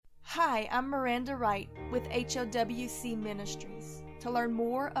Hi, I'm Miranda Wright with HOWC Ministries. To learn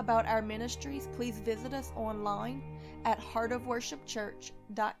more about our ministries, please visit us online at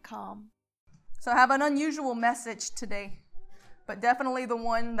heartofworshipchurch.com. So I have an unusual message today, but definitely the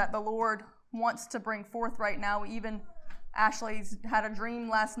one that the Lord wants to bring forth right now. Even Ashley's had a dream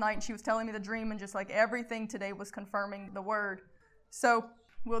last night, and she was telling me the dream, and just like everything today was confirming the word. So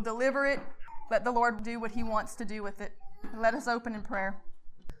we'll deliver it. Let the Lord do what He wants to do with it. Let us open in prayer.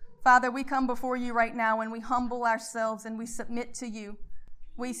 Father, we come before you right now and we humble ourselves and we submit to you.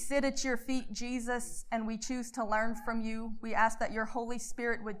 We sit at your feet, Jesus, and we choose to learn from you. We ask that your Holy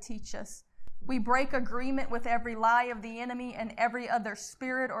Spirit would teach us. We break agreement with every lie of the enemy and every other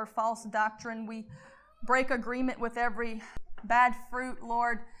spirit or false doctrine. We break agreement with every bad fruit,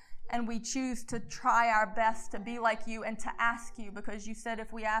 Lord, and we choose to try our best to be like you and to ask you, because you said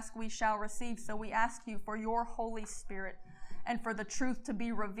if we ask, we shall receive. So we ask you for your Holy Spirit and for the truth to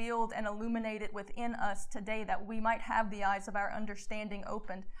be revealed and illuminated within us today, that we might have the eyes of our understanding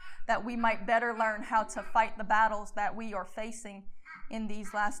opened, that we might better learn how to fight the battles that we are facing in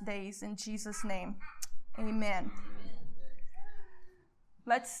these last days. In Jesus' name, amen.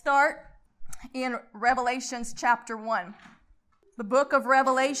 Let's start in Revelations chapter 1. The book of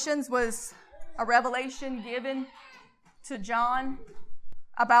Revelations was a revelation given to John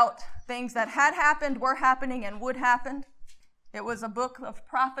about things that had happened, were happening, and would happen. It was a book of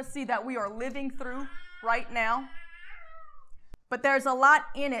prophecy that we are living through right now. But there's a lot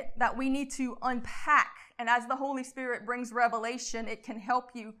in it that we need to unpack. And as the Holy Spirit brings revelation, it can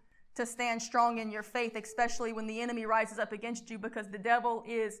help you to stand strong in your faith, especially when the enemy rises up against you, because the devil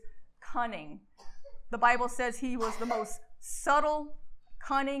is cunning. The Bible says he was the most subtle,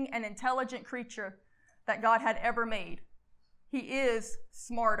 cunning, and intelligent creature that God had ever made. He is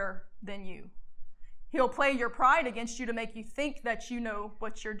smarter than you. He'll play your pride against you to make you think that you know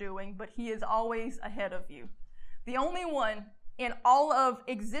what you're doing, but he is always ahead of you. The only one in all of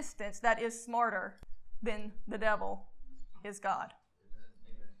existence that is smarter than the devil is God.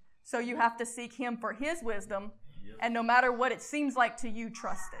 So you have to seek him for his wisdom, and no matter what it seems like to you,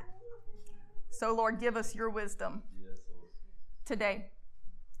 trust it. So Lord, give us your wisdom today.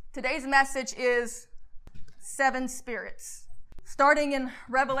 Today's message is 7 spirits. Starting in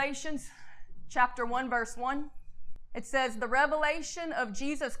Revelations chapter 1, verse 1, it says, "The revelation of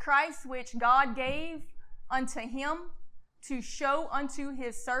Jesus Christ, which God gave unto him to show unto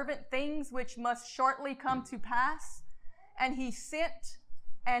his servant things which must shortly come to pass. And he sent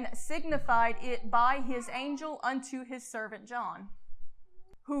and signified it by his angel unto his servant John,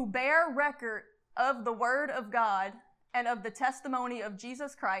 who bear record of the word of God and of the testimony of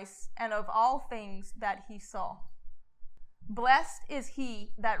Jesus Christ and of all things that he saw. Blessed is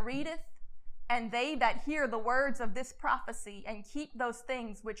he that readeth, and they that hear the words of this prophecy, and keep those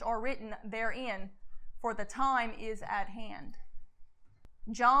things which are written therein, for the time is at hand.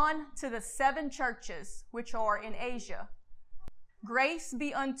 John, to the 7 churches which are in Asia, grace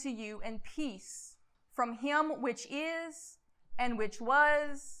be unto you and peace from him which is, and which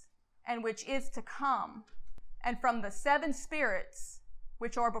was, and which is to come, and from the 7 spirits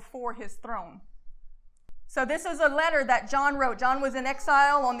which are before his throne." So this is a letter that John wrote. John was in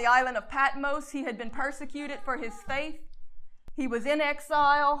exile on the island of Patmos. He had been persecuted for his faith. He was in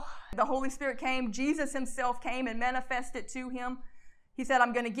exile. The Holy Spirit came. Jesus himself came and manifested to him. He said,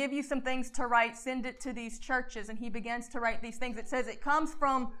 "I'm going to give you some things to write. Send it to these churches." And he begins to write these things. It says it comes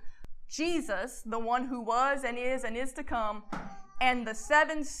from Jesus, the one who was and is to come, and the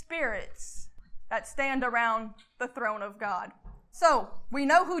 7 spirits that stand around the throne of God. So we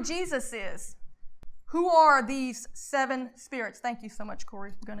know who Jesus is. Who are these 7 spirits? Thank you so much,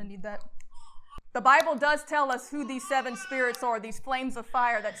 Corey. We're going to need that. The Bible does tell us who these 7 spirits are, these flames of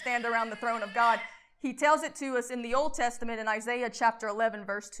fire that stand around the throne of God. He tells it to us in the Old Testament in Isaiah chapter 11,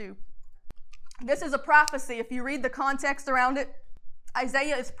 verse 2. This is a prophecy. If you read the context around it,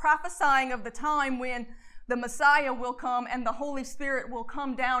 Isaiah is prophesying of the time when the Messiah will come and the Holy Spirit will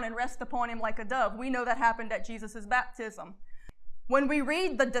come down and rest upon him like a dove. We know that happened at Jesus' baptism. When we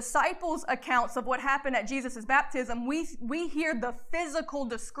read the disciples' accounts of what happened at Jesus' baptism, we hear the physical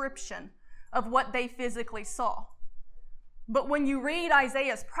description of what they physically saw. But when you read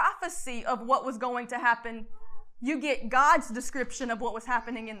Isaiah's prophecy of what was going to happen, you get God's description of what was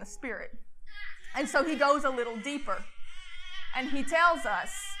happening in the Spirit. And so he goes a little deeper. And he tells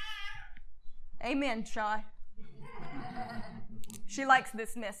us, amen, Shai. She likes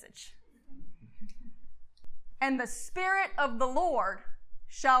this message. "And the Spirit of the Lord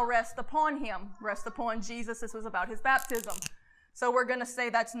shall rest upon him." Rest upon Jesus. This was about his baptism. So we're going to say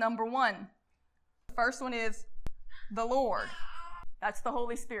that's number 1. The first one is the Lord. That's the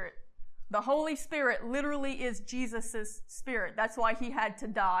Holy Spirit. The Holy Spirit literally is Jesus' spirit. That's why he had to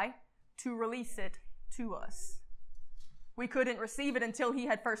die to release it to us. We couldn't receive it until he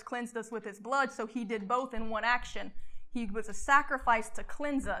had first cleansed us with his blood, so he did both in one action. He was a sacrifice to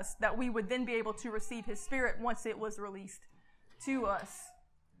cleanse us, that we would then be able to receive his spirit once it was released to us.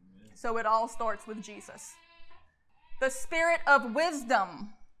 Amen. So it all starts with Jesus. The spirit of wisdom.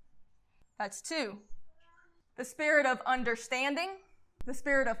 That's 2. The spirit of understanding. The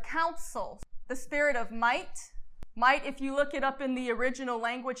spirit of counsel. The spirit of might. Might, if you look it up in the original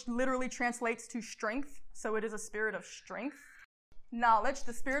language, literally translates to strength. So it is a spirit of strength. Knowledge,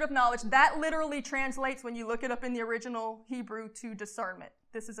 the spirit of knowledge, that literally translates, when you look it up in the original Hebrew, to discernment.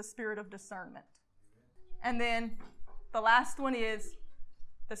 This is a spirit of discernment. And then the last one is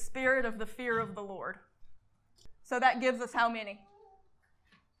the spirit of the fear of the Lord. So that gives us how many?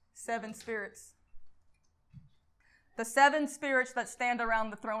 7 spirits. The 7 spirits that stand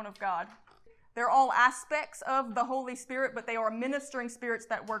around the throne of God. They're all aspects of the Holy Spirit, but they are ministering spirits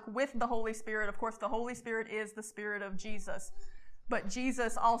that work with the Holy Spirit. Of course, the Holy Spirit is the spirit of Jesus. But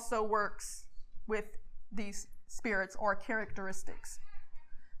Jesus also works with these spirits or characteristics.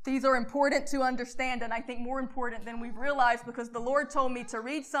 These are important to understand, and I think more important than we've realized, because the Lord told me to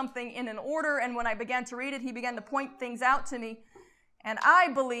read something in an order, and when I began to read it, he began to point things out to me. And I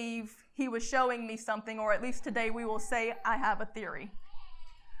believe he was showing me something, or at least today we will say, I have a theory.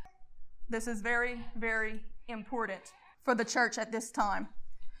 This is very, very important for the church at this time.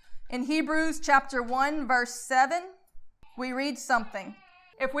 In Hebrews chapter 1, verse 7, we read something.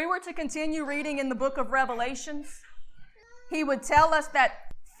 If we were to continue reading in the book of Revelations, he would tell us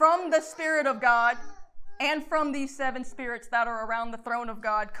that from the Spirit of God and from these 7 spirits that are around the throne of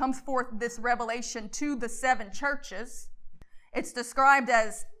God comes forth this revelation to the 7 churches. It's described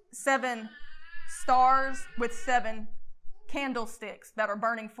as 7 stars with 7 candlesticks that are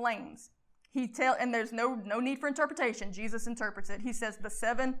burning flames. And there's no need for interpretation. Jesus interprets it. He says the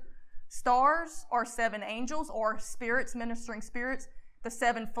 7 stars are 7 angels or spirits, ministering spirits. The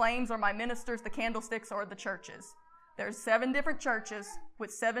 7 flames are my ministers. The candlesticks are the churches. There's 7 different churches with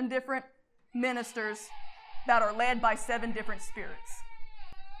 7 different ministers that are led by 7 different spirits.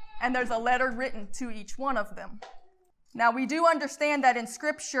 And there's a letter written to each one of them. Now, we do understand that in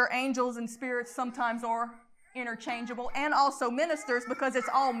Scripture, angels and spirits sometimes are interchangeable, and also ministers, because it's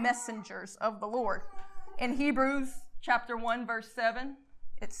all messengers of the Lord. In Hebrews chapter 1, verse 7,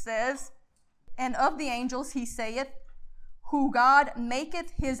 it says, "And of the angels he saith, who God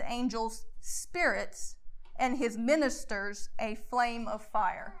maketh his angels spirits, and his ministers a flame of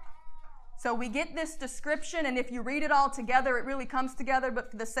fire." So we get this description, and if you read it all together, it really comes together,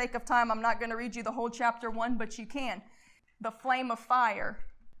 but for the sake of time, I'm not going to read you the whole chapter 1, but you can. The flame of fire,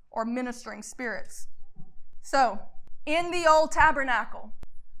 or ministering spirits. So, in the old tabernacle,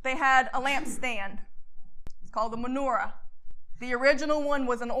 they had a lampstand. It's called a menorah. The original one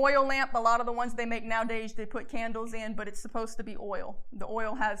was an oil lamp. A lot of the ones they make nowadays, they put candles in, but it's supposed to be oil. The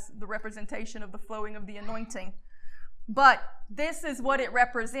oil has the representation of the flowing of the anointing. But this is what it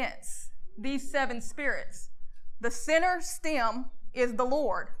represents, these 7 spirits. The center stem is the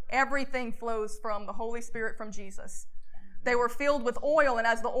Lord. Everything flows from the Holy Spirit, from Jesus. They were filled with oil, and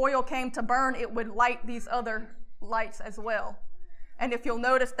as the oil came to burn, it would light these other lights as well. And if you'll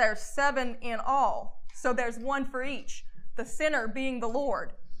notice, there's 7 in all. So there's 1 for each. The center being the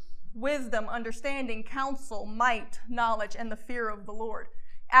Lord. Wisdom, understanding, counsel, might, knowledge, and the fear of the Lord.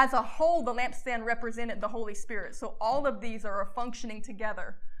 As a whole, the lampstand represented the Holy Spirit. So all of these are a functioning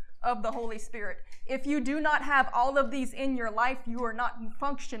together of the Holy Spirit. If you do not have all of these in your life, you are not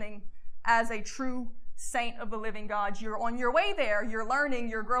functioning as a true saint of the living God. You're on your way there. You're learning.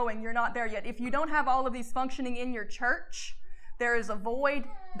 You're growing. You're not there yet. If you don't have all of these functioning in your church, there is a void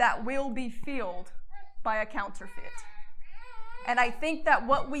that will be filled by a counterfeit. And I think that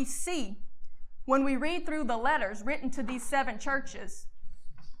what we see when we read through the letters written to these 7 churches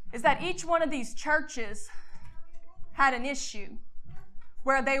is that each one of these churches had an issue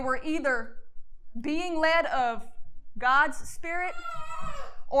where they were either being led of God's Spirit,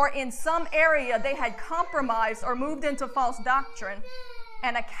 or in some area they had compromised or moved into false doctrine,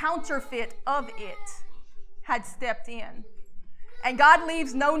 and a counterfeit of it had stepped in. And God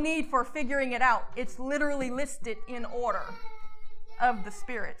leaves no need for figuring it out. It's literally listed in order of the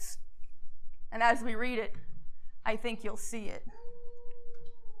spirits. And as we read it, I think you'll see it.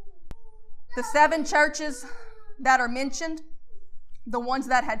 The 7 churches that are mentioned, the ones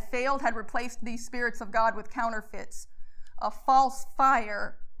that had failed, had replaced these spirits of God with counterfeits. A false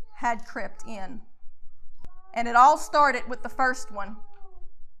fire had crept in. And it all started with the first one,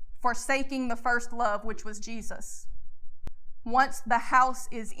 forsaking the first love, which was Jesus. Once the house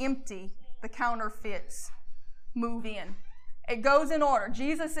is empty, the counterfeits move in. It goes in order.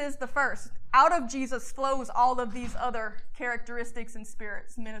 Jesus is the first. Out of Jesus flows all of these other characteristics and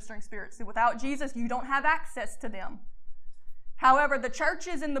spirits, ministering spirits. So without Jesus, you don't have access to them. However, the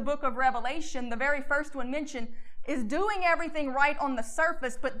churches in the book of Revelation, the very first one mentioned, is doing everything right on the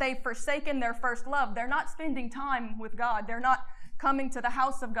surface, but they've forsaken their first love. They're not spending time with God. They're not coming to the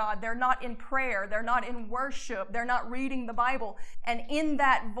house of God. They're not in prayer. They're not in worship. They're not reading the Bible. And in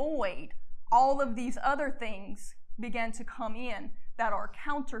that void, all of these other things begin to come in that are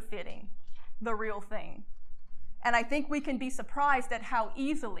counterfeiting the real thing. And I think we can be surprised at how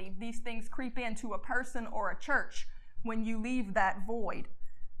easily these things creep into a person or a church when you leave that void.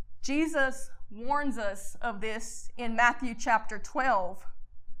 Jesus warns us of this in Matthew chapter 12,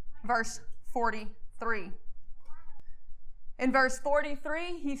 verse 43. In verse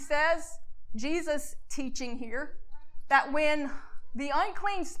 43, he says, Jesus teaching here, that when the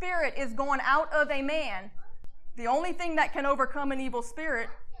unclean spirit is going out of a man, the only thing that can overcome an evil spirit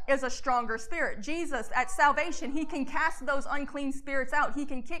is a stronger spirit. Jesus, at salvation, he can cast those unclean spirits out. He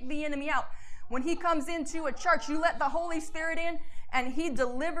can kick the enemy out. When he comes into a church, you let the Holy Spirit in, and he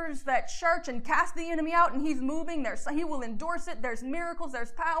delivers that church and casts the enemy out, and he's moving. He will endorse it. There's miracles.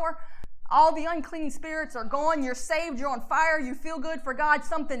 There's power. All the unclean spirits are gone. You're saved. You're on fire. You feel good for God.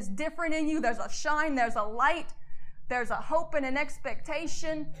 Something's different in you. There's a shine. There's a light. There's a hope and an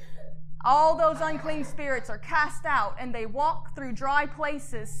expectation. All those unclean spirits are cast out, and they walk through dry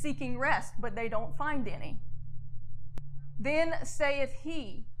places seeking rest, but they don't find any. Then saith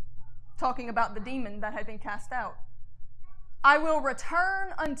he, talking about the demon that had been cast out, I will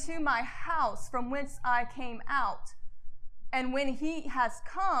return unto my house from whence I came out. And when he has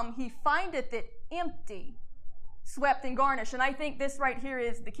come, he findeth it empty, swept and garnished. And I think this right here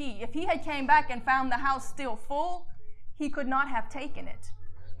is the key. If he had came back and found the house still full, he could not have taken it,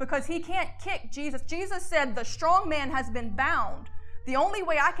 because he can't kick Jesus. Jesus said the strong man has been bound. The only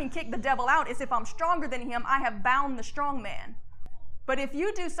way I can kick the devil out is if I'm stronger than him. I have bound the strong man. But if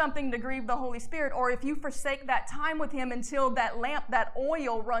you do something to grieve the Holy Spirit, or if you forsake that time with him until that lamp, that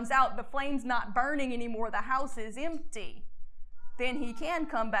oil runs out, the flame's not burning anymore, the house is empty, then he can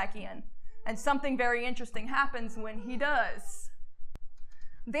come back in. And something very interesting happens when he does.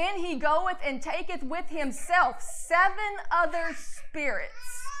 Then he goeth and taketh with himself 7 other spirits,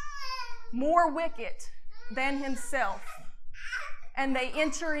 more wicked than himself, and they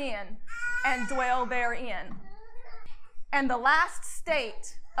enter in and dwell therein. And the last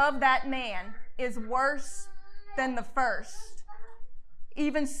state of that man is worse than the first.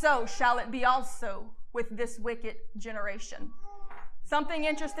 Even so shall it be also with this wicked generation. Something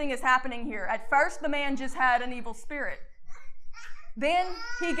interesting is happening here. At first, the man just had an evil spirit. Then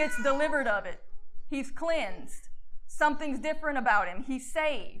he gets delivered of it. He's cleansed. Something's different about him. He's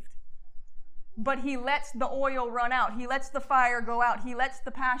saved. But he lets the oil run out. He lets the fire go out. He lets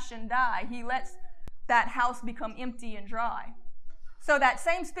the passion die. He lets that house become empty and dry. So that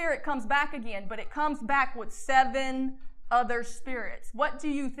same spirit comes back again, but it comes back with 7 other spirits. What do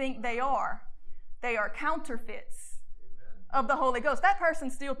you think they are? They are counterfeits of the Holy Ghost. That person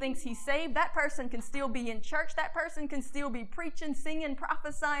still thinks he's saved. That person can still be in church. That person can still be preaching, singing,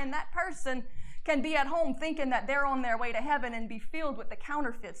 prophesying. That person can be at home thinking that they're on their way to heaven and be filled with the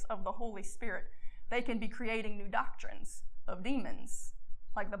counterfeits of the Holy Spirit. They can be creating new doctrines of demons,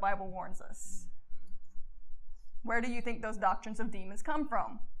 like the Bible warns us. Where do you think those doctrines of demons come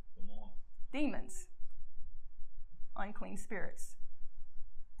from? Demons. Unclean spirits.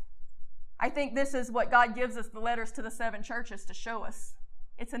 I think this is what God gives us the letters to the 7 churches to show us.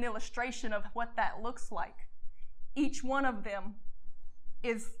 It's an illustration of what that looks like. Each one of them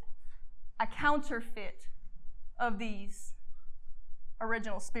is a counterfeit of these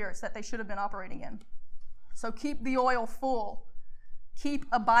original spirits that they should have been operating in. So keep the oil full. Keep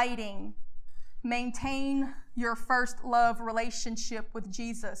abiding. Maintain your first love relationship with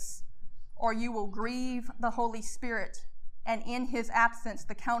Jesus, or you will grieve the Holy Spirit, and in his absence,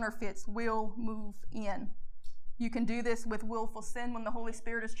 the counterfeits will move in. You can do this with willful sin when the Holy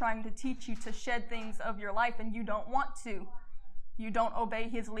Spirit is trying to teach you to shed things of your life and you don't want to. You don't obey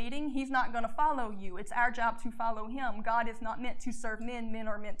his leading, he's not going to follow you. It's our job to follow him. God is not meant to serve men, men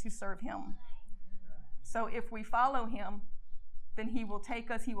are meant to serve him. So if we follow him, then he will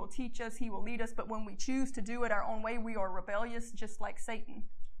take us, he will teach us, he will lead us. But when we choose to do it our own way, we are rebellious, just like Satan.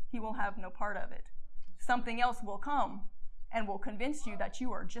 He will have no part of it. Something else will come and will convince you that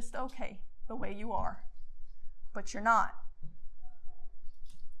you are just okay the way you are. But you're not.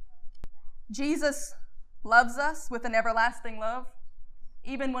 Jesus loves us with an everlasting love,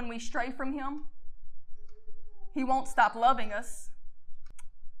 even when we stray from him. He won't stop loving us.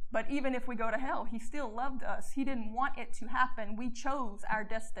 But even if we go to hell, he still loved us. He didn't want it to happen. We chose our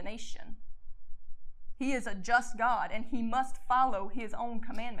destination. He is a just God, and he must follow his own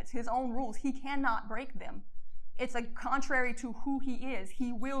commandments, his own rules. He cannot break them. It's contrary to who he is.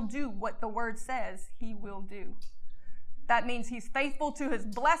 He will do what the word says he will do. That means he's faithful to his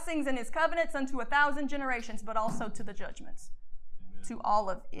blessings and his covenants unto 1,000 generations, but also to the judgments, to all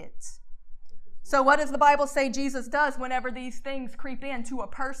of it. So what does the Bible say Jesus does whenever these things creep into a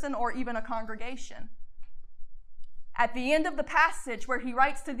person or even a congregation? At the end of the passage where he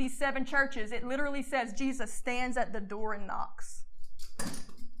writes to these 7 churches, it literally says Jesus stands at the door and knocks.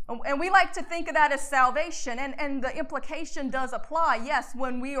 And we like to think of that as salvation, and the implication does apply. Yes,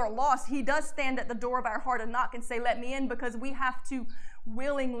 when we are lost, he does stand at the door of our heart and knock and say, let me in, because we have to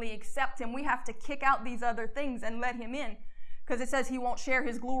willingly accept him. We have to kick out these other things and let him in. Because it says he won't share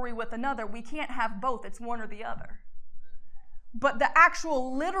his glory with another. We can't have both. It's one or the other. But the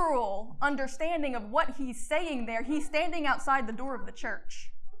actual literal understanding of what he's saying there, he's standing outside the door of the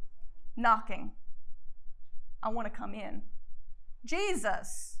church, knocking. I want to come in.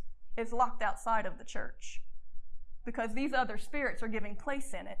 Jesus is locked outside of the church because these other spirits are giving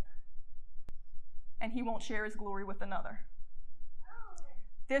place in it, and he won't share his glory with another.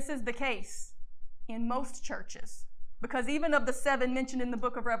 This is the case in most churches. Because even of the 7 mentioned in the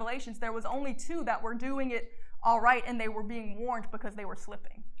book of Revelations, there was only 2 that were doing it all right, and they were being warned because they were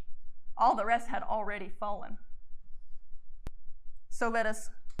slipping. All the rest had already fallen. So let us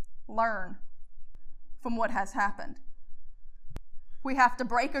learn from what has happened. We have to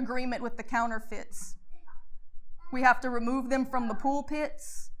break agreement with the counterfeits. We have to remove them from the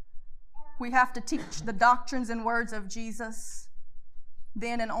pulpits. We have to teach the doctrines and words of Jesus.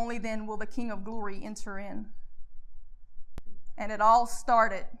 Then and only then will the King of Glory enter in. And it all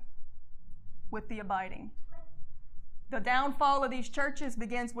started with the abiding. The downfall of these churches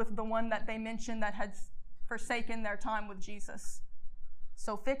begins with the one that they mentioned that had forsaken their time with Jesus.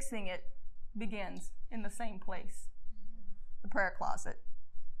 So fixing it begins in the same place, the prayer closet.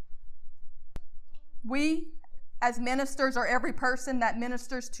 We, as ministers, or every person that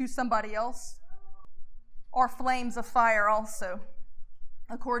ministers to somebody else, are flames of fire also,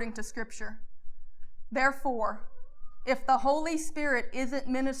 according to Scripture. Therefore, if the Holy Spirit isn't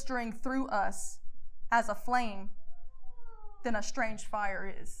ministering through us as a flame, then a strange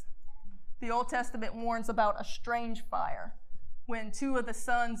fire is. The Old Testament warns about a strange fire when 2 of the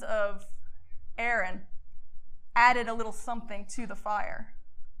sons of Aaron added a little something to the fire.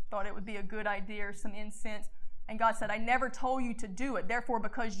 Thought it would be a good idea, some incense. And God said, I never told you to do it. Therefore,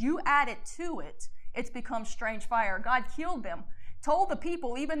 because you added to it, it's become strange fire. God killed them, told the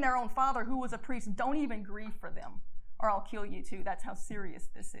people, even their own father who was a priest, don't even grieve for them, or I'll kill you too. That's how serious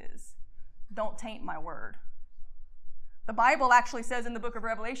this is. Don't taint my word. The Bible actually says in the book of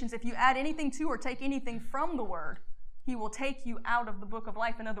Revelations, if you add anything to or take anything from the word, he will take you out of the book of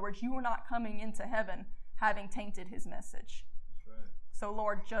life. In other words, you are not coming into heaven having tainted his message. That's right. So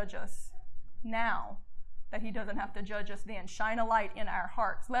Lord, judge us now that he doesn't have to judge us then. Shine a light in our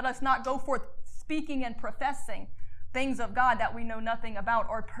hearts. Let us not go forth speaking and professing things of God that we know nothing about,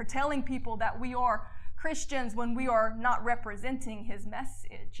 or telling people that we are Christians when we are not representing his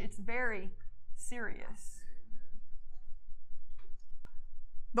message. It's very serious.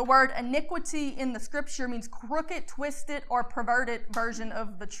 The word iniquity in the Scripture means crooked, twisted, or perverted version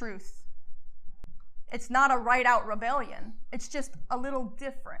of the truth. It's not a right-out rebellion. It's just a little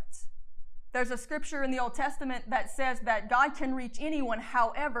different. There's a scripture in the Old Testament that says that God can reach anyone.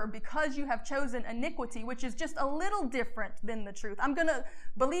 However, because you have chosen iniquity, which is just a little different than the truth. I'm going to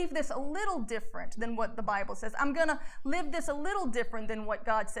believe this a little different than what the Bible says. I'm going to live this a little different than what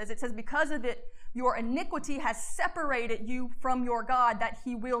God says. It says because of it, your iniquity has separated you from your God, that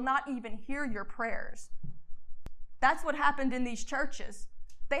he will not even hear your prayers. That's what happened in these churches.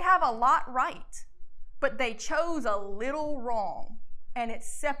 They have a lot right, but they chose a little wrong. And it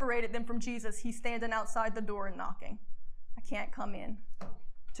separated them from Jesus. He's standing outside the door and knocking. I can't come in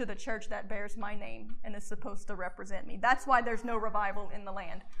to the church that bears my name and is supposed to represent me. That's why there's no revival in the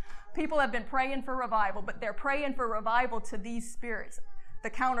land. People have been praying for revival, but they're praying for revival to these spirits, the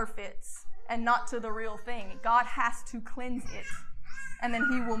counterfeits, and not to the real thing. God has to cleanse it, and then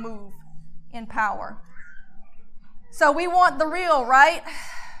he will move in power. So we want the real, right?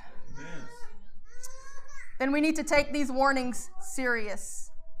 Then we need to take these warnings serious.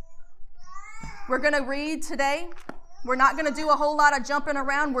 We're going to read today. We're not going to do a whole lot of jumping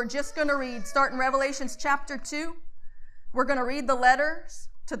around. We're just going to read, starting Revelations chapter 2. We're going to read the letters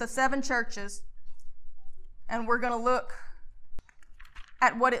to the 7 churches, and we're going to look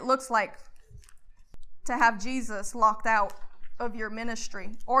at what it looks like to have Jesus locked out of your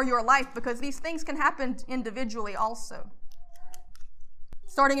ministry or your life, because these things can happen individually also.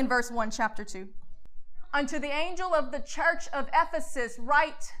 Starting in verse 1, chapter 2. Unto the angel of the church of Ephesus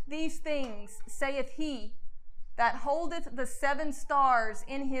write these things, saith he that holdeth the 7 stars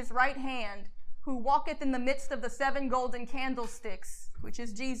in his right hand, who walketh in the midst of the 7 golden candlesticks, which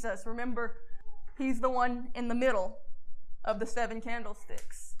is Jesus. Remember, he's the one in the middle of the 7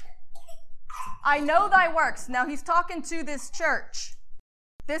 candlesticks. I know thy works. Now he's talking to this church.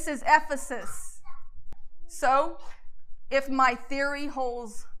 This is Ephesus. So, if my theory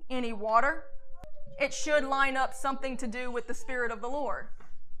holds any water, it should line up something to do with the Spirit of the Lord,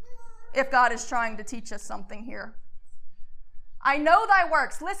 if God is trying to teach us something here. I know thy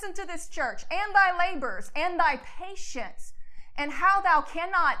works, listen to this church, and thy labors, and thy patience, and how thou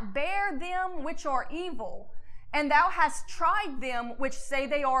cannot bear them which are evil, and thou hast tried them which say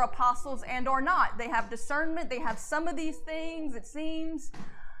they are apostles and are not. They have discernment, they have some of these things, it seems,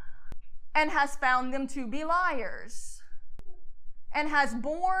 and hast found them to be liars, and has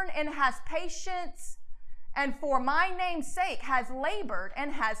borne and has patience, and for my name's sake has labored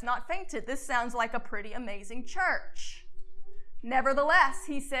and has not fainted. This sounds like a pretty amazing church. Nevertheless,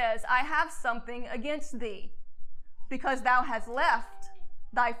 he says, I have something against thee, because thou hast left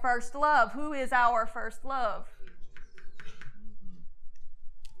thy first love. Who is our first love?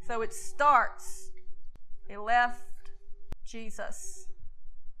 So it starts, they left Jesus.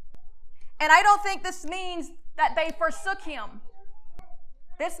 And I don't think this means that they forsook him.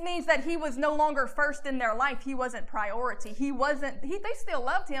 This means that he was no longer first in their life. He wasn't priority. They still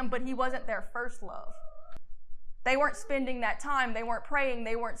loved him, but he wasn't their first love. They weren't spending that time. They weren't praying.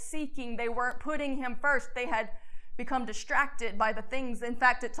 They weren't seeking. They weren't putting him first. They had become distracted by the things. In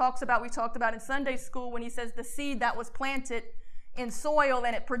fact, we talked about in Sunday school when he says the seed that was planted in soil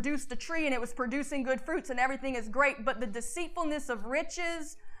and it produced a tree and it was producing good fruits and everything is great, but the deceitfulness of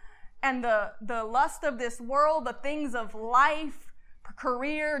riches and the lust of this world, the things of life,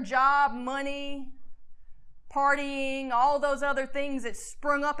 career, job, money, partying, all those other things, it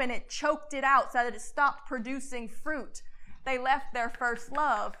sprung up and it choked it out so that it stopped producing fruit. They left their first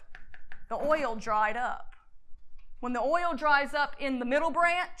love. The oil dried up. When the oil dries up in the middle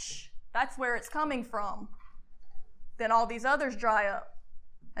branch, that's where it's coming from. Then all these others dry up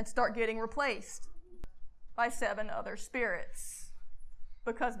and start getting replaced by 7 other spirits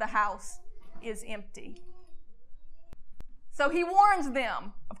because the house is empty. So he warns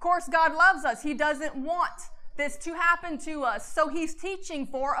them. Of course, God loves us. He doesn't want this to happen to us. So he's teaching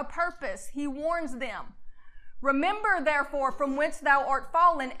for a purpose. He warns them. Remember, therefore, from whence thou art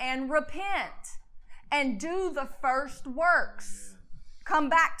fallen, and repent, and do the first works. Come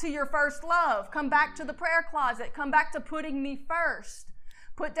back to your first love. Come back to the prayer closet. Come back to putting me first.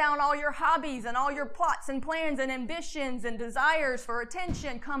 Put down all your hobbies and all your plots and plans and ambitions and desires for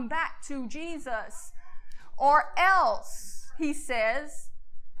attention. Come back to Jesus. Or else, he says,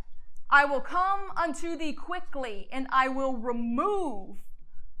 I will come unto thee quickly, and I will remove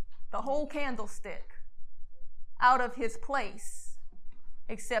the whole candlestick out of his place,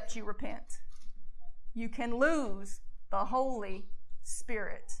 except you repent. You can lose the Holy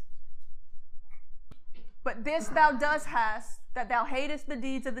Spirit. But this thou dost hast, that thou hatest the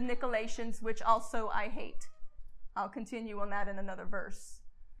deeds of the Nicolaitans, which also I hate. I'll continue on that in another verse.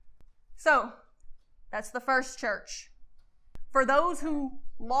 So, that's the first church. For those who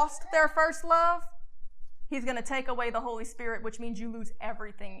lost their first love, he's going to take away the Holy Spirit, which means you lose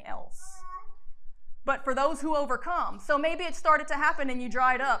everything else. But for those who overcome, so maybe it started to happen and you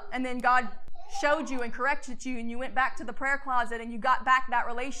dried up, and then God showed you and corrected you, and you went back to the prayer closet and you got back that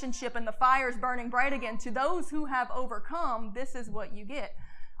relationship and the fire's burning bright again. To those who have overcome, this is what you get.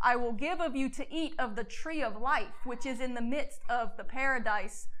 I will give of you to eat of the tree of life, which is in the midst of the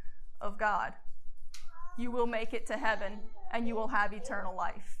paradise of God. You will make it to heaven, and you will have eternal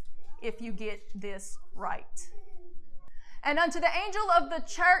life if you get this right. And unto the angel of the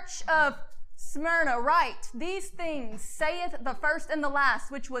church of Smyrna write, these things saith the first and the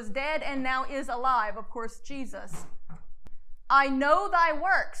last, which was dead and now is alive. Of course, Jesus. I know thy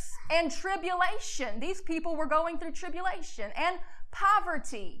works and tribulation. These people were going through tribulation and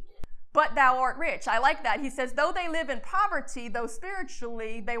poverty, but thou art rich. I like that. He says, though they live in poverty, though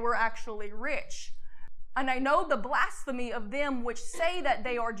spiritually they were actually rich. And I know the blasphemy of them which say that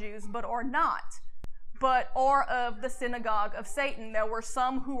they are Jews, but are not, but are of the synagogue of Satan. There were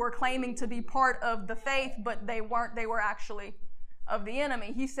some who were claiming to be part of the faith, but they weren't. They were actually of the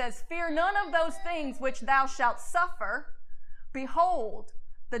enemy. He says, fear none of those things which thou shalt suffer. Behold,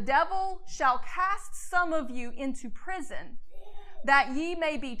 the devil shall cast some of you into prison, that ye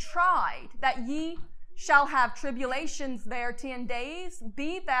may be tried, that ye shall have tribulations there 10 days.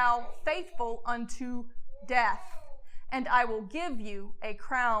 Be thou faithful unto death, and I will give you a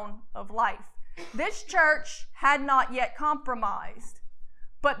crown of life. This church had not yet compromised,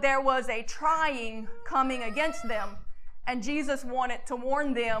 but there was a trying coming against them, and Jesus wanted to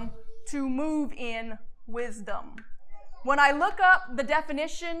warn them to move in wisdom. When I look up the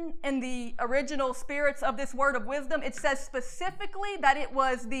definition in the original spirits of this word of wisdom, it says specifically that it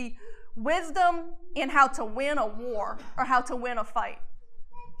was the wisdom in how to win a war or how to win a fight.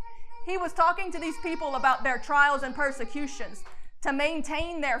 He was talking to these people about their trials and persecutions, to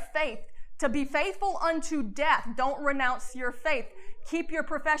maintain their faith, to be faithful unto death. Don't renounce your faith. Keep your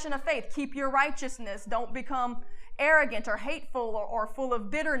profession of faith. Keep your righteousness. Don't become arrogant or hateful or full of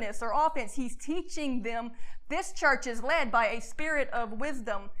bitterness or offense. He's teaching them. This church is led by a spirit of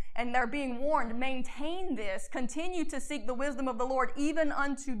wisdom, and they're being warned, maintain this, continue to seek the wisdom of the Lord even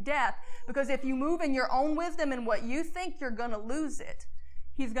unto death, because if you move in your own wisdom and what you think, you're going to lose it.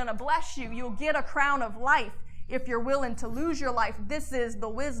 He's going to bless you. You'll get a crown of life if you're willing to lose your life. This is the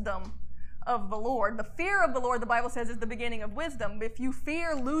wisdom of the Lord. The fear of the Lord, the Bible says, is the beginning of wisdom. If you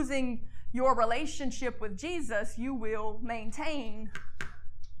fear losing your relationship with Jesus, you will maintain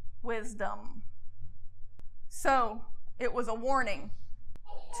wisdom. So it was a warning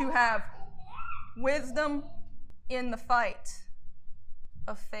to have wisdom in the fight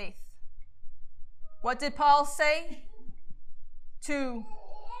of faith. What did Paul say? To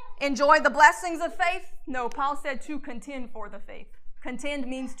enjoy the blessings of faith? No, Paul said to contend for the faith. Contend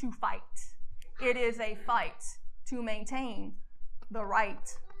means to fight. It is a fight to maintain the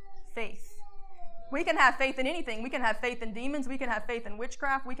right faith. We can have faith in anything. We can have faith in demons. We can have faith in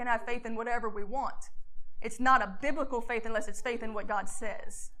witchcraft. We can have faith in whatever we want. It's not a biblical faith unless it's faith in what God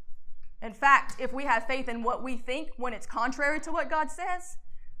says. In fact, if we have faith in what we think when it's contrary to what God says,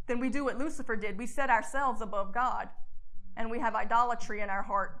 then we do what Lucifer did. We set ourselves above God, and we have idolatry in our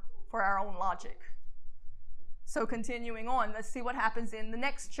heart for our own logic. So continuing on, let's see what happens in the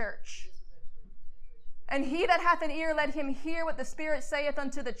next church. And he that hath an ear, let him hear what the Spirit saith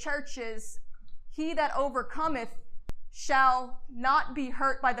unto the churches. He that overcometh shall not be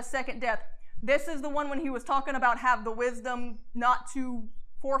hurt by the second death. This is the one when he was talking about have the wisdom not to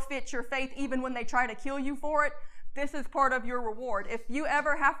forfeit your faith even when they try to kill you for it. This is part of your reward. If you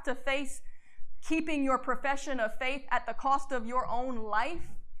ever have to face keeping your profession of faith at the cost of your own life,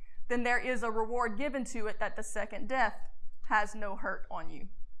 then there is a reward given to it, that the second death has no hurt on you.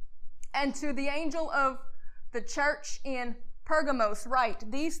 And to the angel of the church in Pergamos write,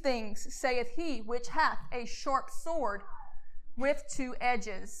 these things saith he which hath a sharp sword with two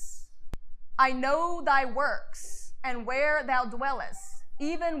edges. I know thy works, and where thou dwellest,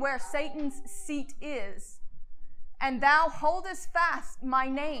 even where Satan's seat is. And thou holdest fast my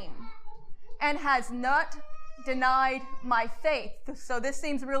name, and has not denied my faith. So this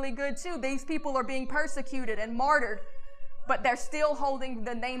seems really good too. These people are being persecuted and martyred, but they're still holding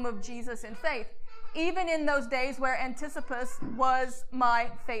the name of Jesus in faith. Even in those days where Antipas was my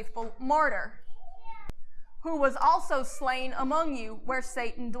faithful martyr, who was also slain among you where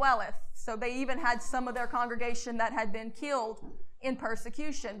Satan dwelleth. So they even had some of their congregation that had been killed in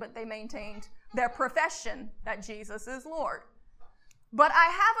persecution, but they maintained their profession that Jesus is Lord. But I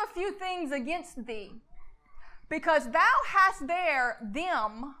have a few things against thee, because thou hast there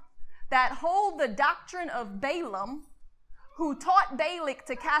them that hold the doctrine of Balaam, who taught Balak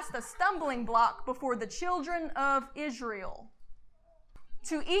to cast a stumbling block before the children of Israel,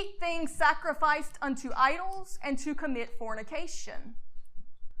 to eat things sacrificed unto idols, and to commit fornication.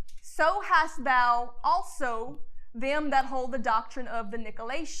 So hast thou also them that hold the doctrine of the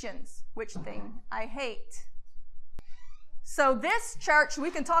Nicolaitans, which thing I hate. So this church,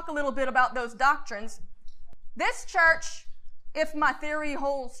 we can talk a little bit about those doctrines. This church, if my theory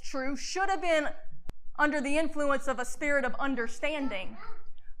holds true, should have been under the influence of a spirit of understanding,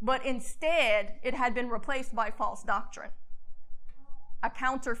 but instead it had been replaced by false doctrine, a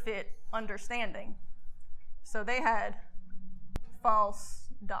counterfeit understanding. So they had false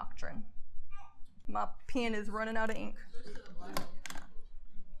doctrine. My pen is running out of ink.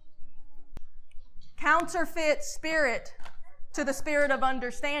 Counterfeit spirit to the spirit of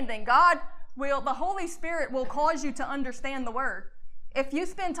understanding. The Holy Spirit will cause you to understand the word. If you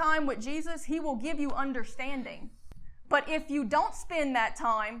spend time with Jesus, he will give you understanding. But if you don't spend that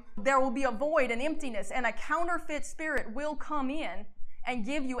time, there will be a void, an emptiness, and a counterfeit spirit will come in and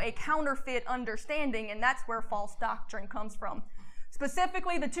give you a counterfeit understanding, and that's where false doctrine comes from.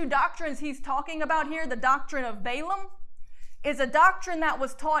 Specifically, the two doctrines he's talking about here, the doctrine of Balaam, is a doctrine that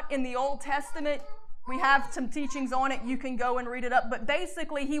was taught in the Old Testament We have some teachings on it. You can go and read it up. But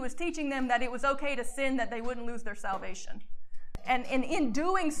basically, he was teaching them that it was okay to sin, that they wouldn't lose their salvation. And in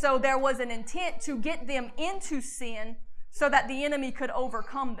doing so, there was an intent to get them into sin so that the enemy could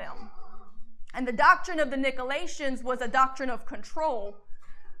overcome them. And the doctrine of the Nicolaitans was a doctrine of control.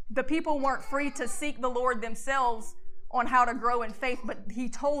 The people weren't free to seek the Lord themselves on how to grow in faith, but he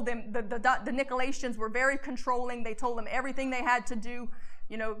told them, the Nicolaitans were very controlling. They told them everything they had to do.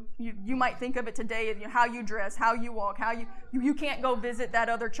 You know, you might think of it today, you know, how you dress, how you walk, how you can't go visit that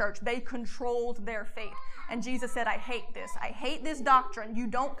other church. They controlled their faith. And Jesus said, I hate this. I hate this doctrine. You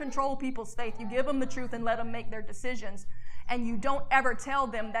don't control people's faith. You give them the truth and let them make their decisions. And you don't ever tell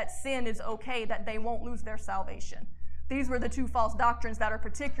them that sin is okay, that they won't lose their salvation. These were the two false doctrines that are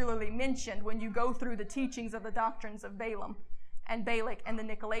particularly mentioned when you go through the teachings of the doctrines of Balaam and Balak and the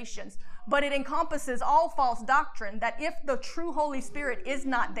Nicolaitans. But it encompasses all false doctrine, that if the true Holy Spirit is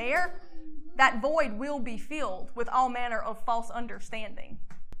not there, that void will be filled with all manner of false understanding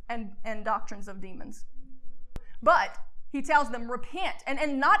and doctrines of demons. But he tells them, repent.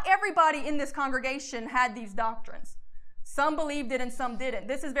 And not everybody in this congregation had these doctrines. Some believed it and some didn't.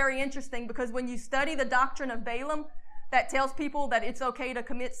 This is very interesting because when you study the doctrine of Balaam, that tells people that it's okay to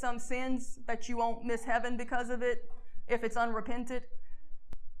commit some sins, that you won't miss heaven because of it if it's unrepented.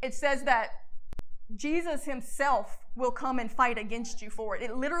 It says that Jesus himself will come and fight against you for it.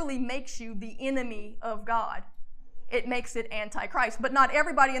 It literally makes you the enemy of God. It makes it antichrist. But not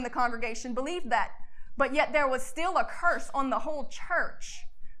everybody in the congregation believed that. But yet there was still a curse on the whole church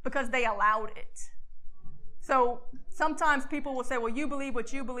because they allowed it. So sometimes people will say, well, you believe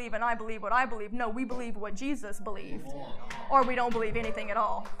what you believe and I believe what I believe. No, we believe what Jesus believed, or we don't believe anything at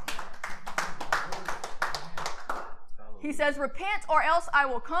all. He says, repent or else I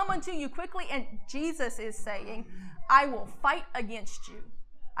will come unto you quickly. And Jesus is saying, I will fight against you.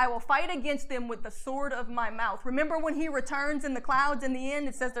 I will fight against them with the sword of my mouth. Remember when he returns in the clouds in the end,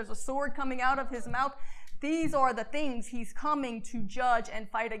 it says there's a sword coming out of his mouth. These are the things he's coming to judge and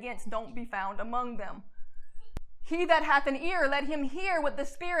fight against. Don't be found among them. He that hath an ear, let him hear what the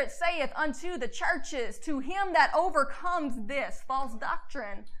Spirit saith unto the churches. To him that overcomes this false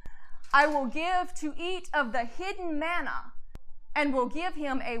doctrine, I will give to eat of the hidden manna, and will give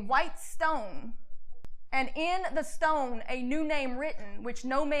him a white stone, and in the stone a new name written, which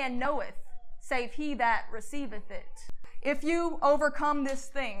no man knoweth, save he that receiveth it. If you overcome this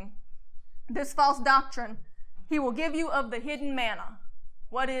thing, this false doctrine, he will give you of the hidden manna.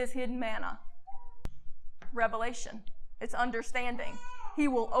 What is hidden manna? Revelation. It's understanding. He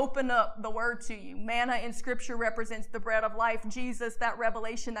will open up the word to you. Manna in Scripture represents the bread of life. Jesus, that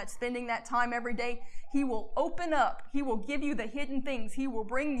revelation, that spending that time every day, he will open up. He will give you the hidden things. He will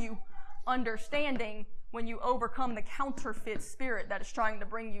bring you understanding when you overcome the counterfeit spirit that is trying to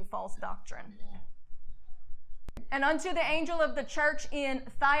bring you false doctrine. And unto the angel of the church in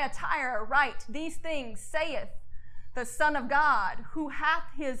Thyatira write, these things saith the Son of God, who hath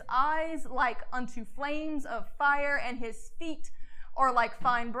his eyes like unto flames of fire, and his feet are like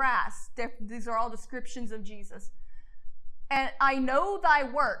fine brass. These are all descriptions of Jesus. And I know thy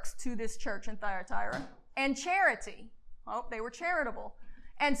works, to this church in Thyatira, and charity. Oh, they were charitable.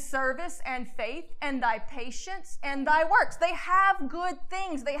 And service and faith and thy patience and thy works. They have good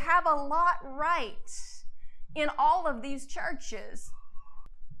things. They have a lot right in all of these churches.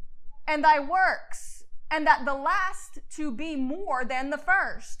 And thy works, and that the last to be more than the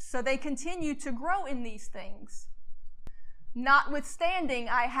first. So they continue to grow in these things. Notwithstanding,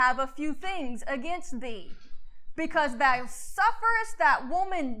 I have a few things against thee, because thou sufferest that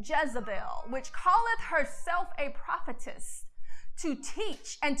woman Jezebel, which calleth herself a prophetess, to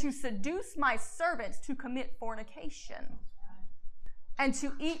teach and to seduce my servants to commit fornication, and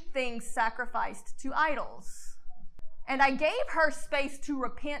to eat things sacrificed to idols. And I gave her space to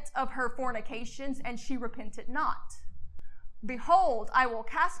repent of her fornications, and she repented not. Behold, I will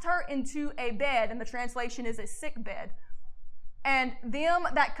cast her into a bed, and the translation is a sick bed, and them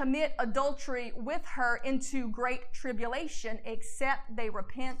that commit adultery with her into great tribulation, except they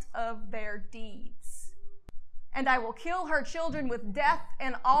repent of their deeds. And I will kill her children with death,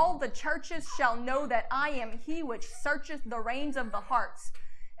 and all the churches shall know that I am he which searcheth the reins of the hearts.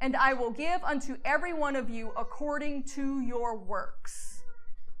 And I will give unto every one of you according to your works.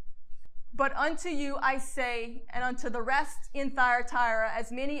 But unto you I say, and unto the rest in Thyatira,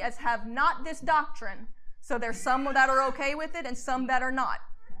 as many as have not this doctrine. So there's some that are okay with it and some that are not.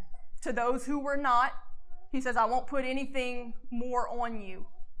 To those who were not, he says, I won't put anything more on you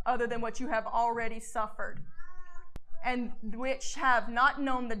other than what you have already suffered. And which have not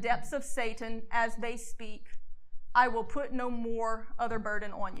known the depths of Satan as they speak, I will put no more other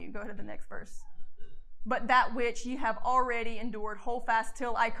burden on you. Go ahead to the next verse. but that which ye have already endured. Hold fast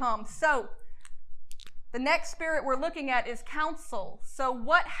till I come. So, the next spirit we're looking at is counsel. So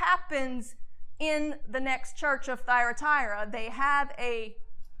what happens in the next church of Thyatira? They have a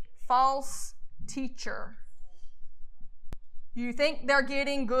false teacher. You think they're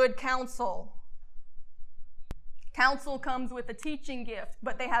getting good counsel. Counsel comes with a teaching gift,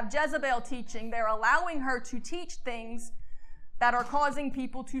 but they have Jezebel teaching. They're allowing her to teach things that are causing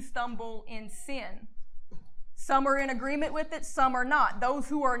people to stumble in sin. Some are in agreement with it, some are not. Those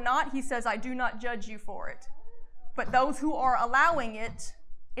who are not, he says, I do not judge you for it. But those who are allowing it,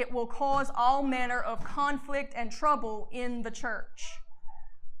 it will cause all manner of conflict and trouble in the church.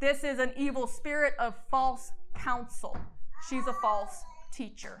 This is an evil spirit of false counsel. She's a false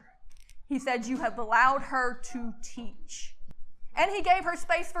teacher. He said, you have allowed her to teach. And he gave her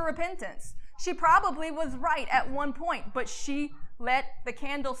space for repentance. She probably was right at one point, but she let the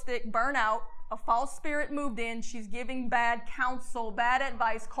candlestick burn out. A false spirit moved in. She's giving bad counsel, bad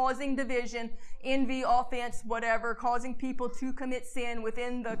advice, causing division, envy, offense, whatever, causing people to commit sin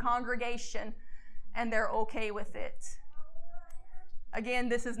within the congregation, and they're okay with it. Again,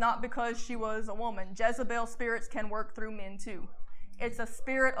 this is not because she was a woman. Jezebel spirits can work through men too. It's a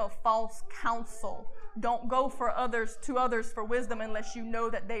spirit of false counsel. Don't go to others for wisdom unless you know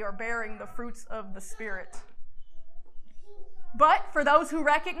that they are bearing the fruits of the Spirit. But for those who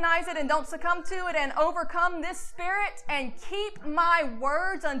recognize it and don't succumb to it and overcome this spirit and keep my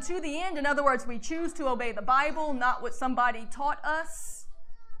words unto the end, in other words, we choose to obey the Bible, not what somebody taught us.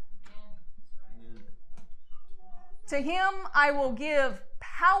 To him I will give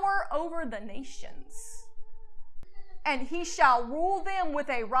power over the nations, and he shall rule them with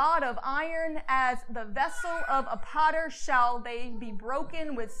a rod of iron, as the vessel of a potter shall they be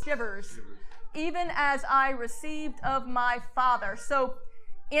broken with shivers, even as I received of my Father. So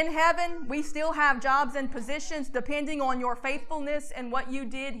in heaven, we still have jobs and positions depending on your faithfulness and what you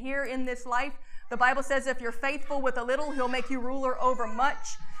did here in this life. The Bible says if you're faithful with a little, he'll make you ruler over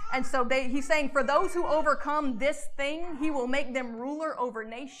much. And so he's saying for those who overcome this thing, he will make them ruler over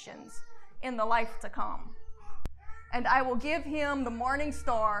nations in the life to come. And I will give him the morning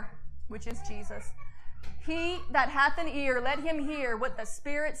star, which is Jesus. He that hath an ear, let him hear what the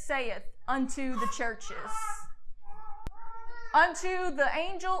Spirit saith unto the churches. Unto the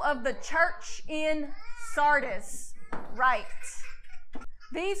angel of the church in Sardis write,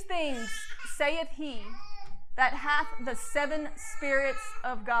 these things saith he that hath the 7 spirits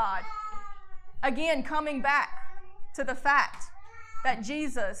of God. Again, coming back to the fact that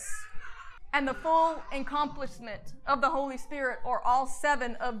Jesus and the full accomplishment of the Holy Spirit are all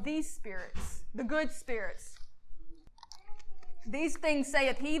 7 of these spirits, the good spirits. These things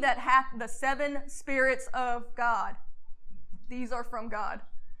saith he that hath the 7 spirits of God. These are from God.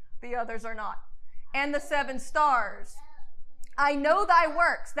 The others are not. And the 7 stars. I know thy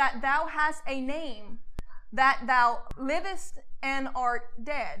works, that thou hast a name, that thou livest and art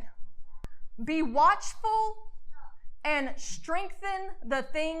dead. Be watchful and strengthen the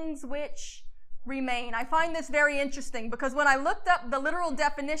things which remain. I find this very interesting because when I looked up the literal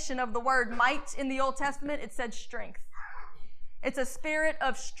definition of the word might in the Old Testament, it said strength. It's a spirit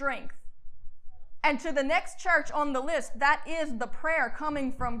of strength. And to the next church on the list, that is the prayer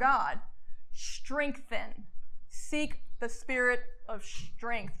coming from God. Strengthen. Seek the spirit of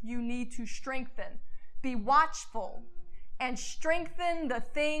strength. You need to strengthen. Be watchful and strengthen the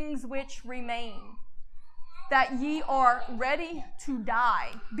things which remain, that ye are ready to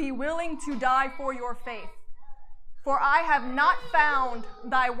die. Be willing to die for your faith. For I have not found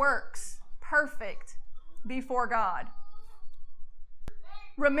thy works perfect before God.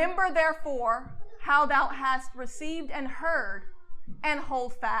 Remember therefore how thou hast received and heard, and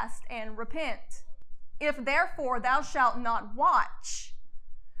hold fast and repent. If therefore thou shalt not watch,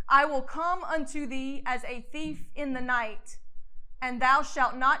 I will come unto thee as a thief in the night, and thou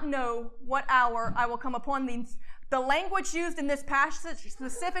shalt not know what hour I will come upon thee. The language used in this passage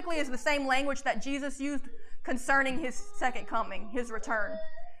specifically is the same language that Jesus used concerning his second coming, his return.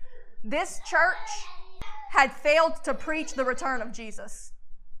 This church had failed to preach the return of Jesus.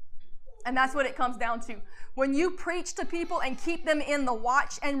 And that's what it comes down to. When you preach to people and keep them in the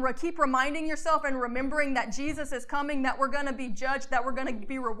watch and keep reminding yourself and remembering that Jesus is coming, that we're going to be judged, that we're going to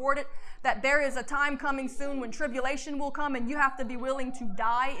be rewarded, that there is a time coming soon when tribulation will come and you have to be willing to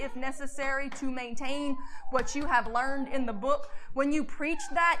die if necessary to maintain what you have learned in the book. When you preach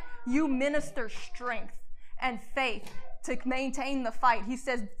that, you minister strength and faith to maintain the fight. He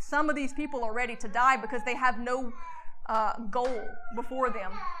says some of these people are ready to die because they have no goal before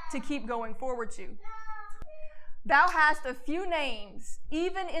them to keep going forward to. Thou hast a few names,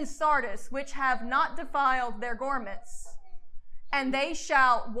 even in Sardis, which have not defiled their garments, and they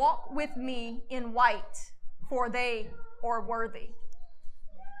shall walk with me in white, for they are worthy.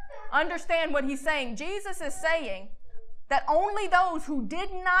 Understand what he's saying. Jesus is saying that only those who did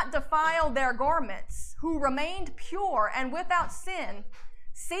not defile their garments, who remained pure and without sin,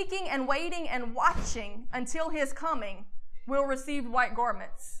 seeking and waiting and watching until his coming, will receive white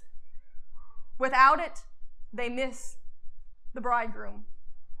garments. Without it, they miss the bridegroom.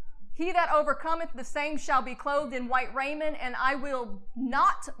 He that overcometh, the same shall be clothed in white raiment, and I will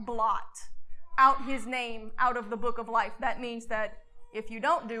not blot out his name out of the book of life. That means that if you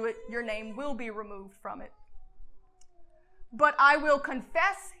don't do it, your name will be removed from it. But I will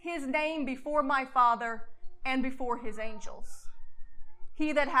confess his name before my Father and before his angels.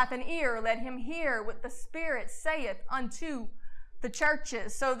 He that hath an ear, let him hear what the Spirit saith unto the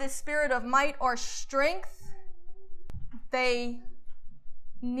churches. So this spirit of might or strength, they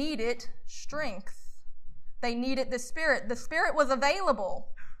needed strength. They needed the Spirit. The Spirit was available.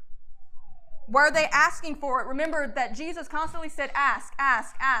 Were they asking for it? Remember that Jesus constantly said, ask,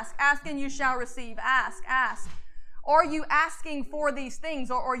 ask, ask. Ask and you shall receive. Ask, ask. Are you asking for these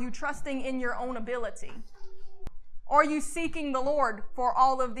things, or are you trusting in your own ability? Are you seeking the Lord for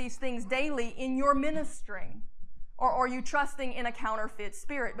all of these things daily in your ministering? Or are you trusting in a counterfeit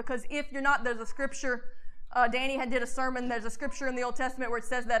spirit? Because if you're not, there's a scripture, Danny did a sermon, there's a scripture in the Old Testament where it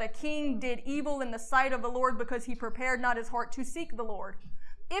says that a king did evil in the sight of the Lord because he prepared not his heart to seek the Lord.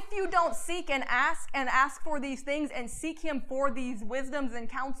 If you don't seek and ask for these things and seek him for these wisdoms and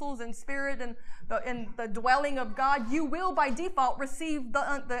counsels and spirit and the dwelling of God, you will by default receive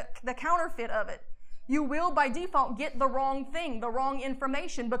the counterfeit of it. You will by default get the wrong thing, the wrong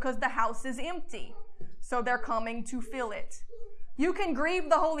information, because the house is empty. So they're coming to fill it. You can grieve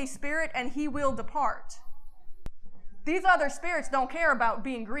the Holy Spirit and he will depart. These other spirits don't care about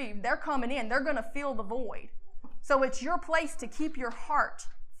being grieved. They're coming in. They're going to fill the void. So it's your place to keep your heart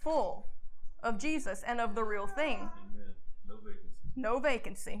full of Jesus and of the real thing. Amen. No vacancy. No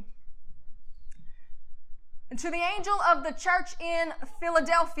vacancy. And to the angel of the church in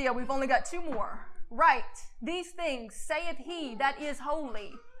Philadelphia, we've only got two more. Write, these things saith he that is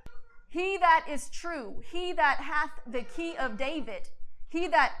holy, he that is true, he that hath the key of David, he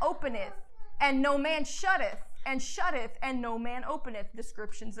that openeth, and no man shutteth, and shutteth, and no man openeth.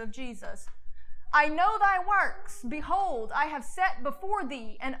 Descriptions of Jesus. I know thy works. Behold, I have set before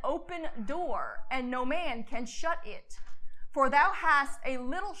thee an open door, and no man can shut it. For thou hast a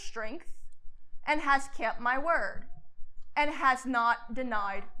little strength, and hast kept my word, and hast not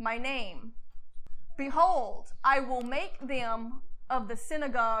denied my name. Behold, I will make them of the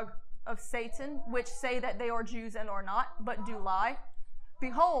synagogue of Satan, which say that they are Jews and are not, but do lie.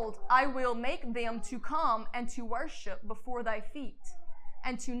 Behold, I will make them to come and to worship before thy feet,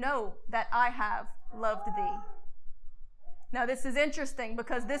 and to know that I have loved thee. Now this is interesting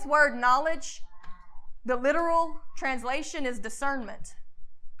because this word knowledge, the literal translation is discernment.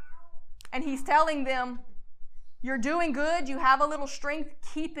 And he's telling them, you're doing good, you have a little strength,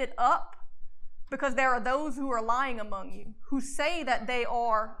 keep it up, because there are those who are lying among you, who say that they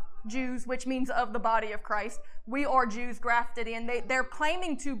are Jews, which means of the body of Christ. We are Jews grafted in. They're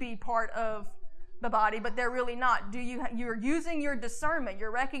claiming to be part of the body, but they're really not. You're using your discernment.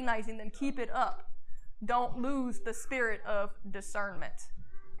 You're recognizing them. Keep it up. Don't lose the spirit of discernment.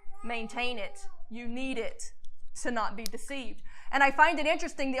 Maintain it. You need it to not be deceived. And I find it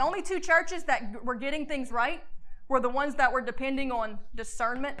interesting, the only two churches that were getting things right were the ones that were depending on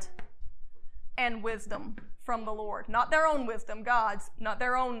discernment and wisdom from the Lord. Not their own wisdom, God's, not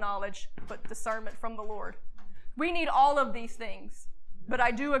their own knowledge, but discernment from the Lord. We need all of these things. But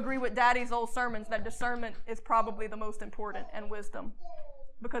I do agree with Daddy's old sermons that discernment is probably the most important, and wisdom.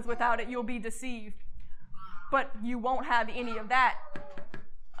 Because without it, you'll be deceived. But you won't have any of that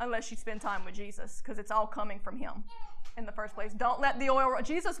unless you spend time with Jesus, because it's all coming from him in the first place. Don't let the oil run.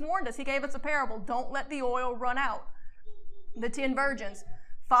 Jesus warned us. He gave us a parable. Don't let the oil run out. The 10 virgins.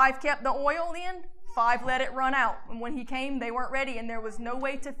 5 kept the oil in. 5 let it run out. And when he came, they weren't ready, and there was no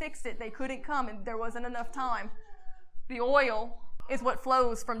way to fix it. They couldn't come, and there wasn't enough time. The oil is what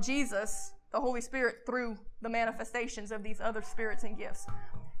flows from Jesus, the Holy Spirit, through the manifestations of these other spirits and gifts.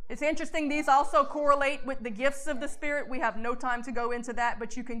 It's interesting, these also correlate with the gifts of the Spirit. We have no time to go into that,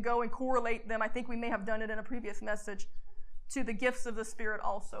 but you can go and correlate them. I think we may have done it in a previous message, to the gifts of the Spirit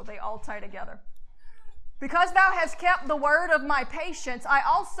also. They all tie together. Because thou hast kept the word of my patience, I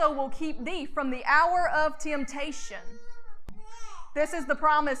also will keep thee from the hour of temptation. This is the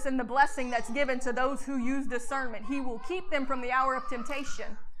promise and the blessing that's given to those who use discernment. He will keep them from the hour of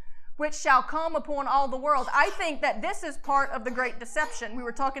temptation, which shall come upon all the world. I think that this is part of the great deception. We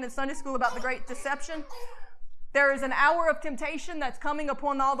were talking in Sunday school about the great deception. There is an hour of temptation that's coming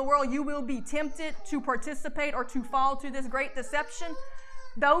upon all the world. You will be tempted to participate or to fall to this great deception.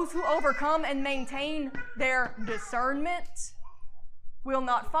 Those who overcome and maintain their discernment will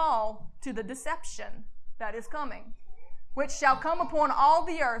not fall to the deception that is coming, which shall come upon all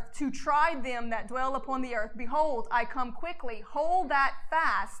the earth to try them that dwell upon the earth. Behold, I come quickly. Hold that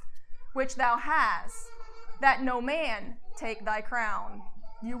fast which thou hast, that no man take thy crown.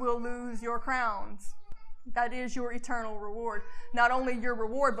 You will lose your crowns. That is your eternal reward. Not only your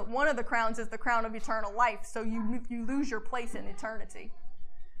reward, but one of the crowns is the crown of eternal life. So you lose your place in eternity.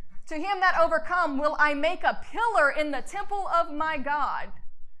 To him that overcome will I make a pillar in the temple of my God,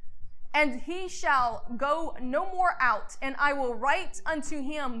 and he shall go no more out. And I will write unto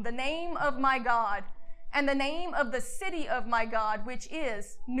him the name of my God, and the name of the city of my God, which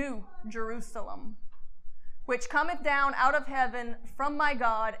is New Jerusalem, which cometh down out of heaven from my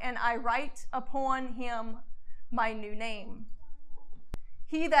God, and I write upon him my new name.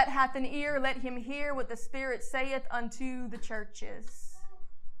 He that hath an ear, let him hear what the Spirit saith unto the churches.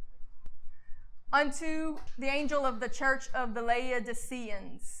 Unto the angel of the church of the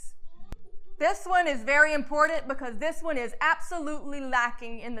Laodiceans. This one is very important because this one is absolutely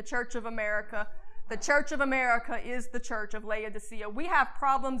lacking in the Church of America. The Church of America is the Church of Laodicea. We have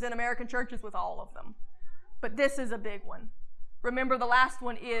problems in American churches with all of them, but this is a big one. Remember, the last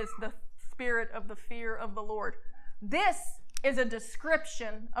one is the spirit of the fear of the Lord. This is a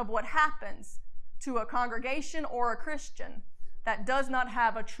description of what happens to a congregation or a Christian that does not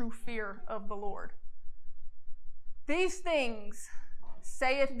have a true fear of the Lord. These things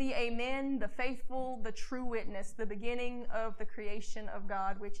saith the Amen, the faithful, the true witness, the beginning of the creation of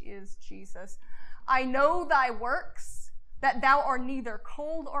God, which is Jesus. I know thy works, that thou art neither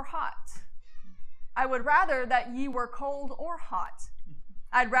cold or hot. I would rather that ye were cold or hot.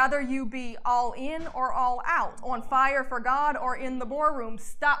 I'd rather you be all in or all out, on fire for God or in the boardroom.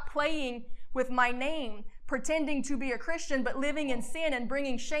 Stop playing with my name, pretending to be a Christian, but living in sin and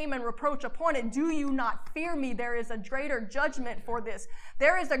bringing shame and reproach upon it. Do you not fear me? There is a greater judgment for this.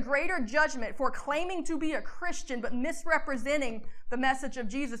 There is a greater judgment for claiming to be a Christian, but misrepresenting the message of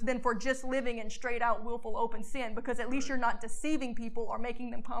Jesus than for just living in straight out, willful, open sin, because at least you're not deceiving people or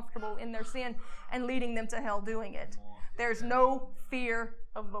making them comfortable in their sin and leading them to hell doing it. There's no fear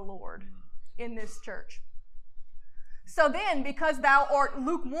of the Lord in this church. So then, because thou art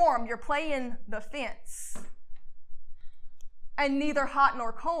lukewarm, you're playing the fence, and neither hot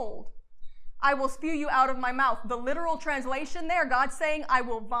nor cold, I will spew you out of my mouth. The literal translation there, God's saying, I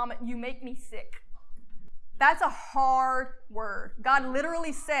will vomit, you make me sick. That's a hard word. God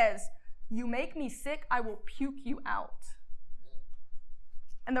literally says, you make me sick, I will puke you out.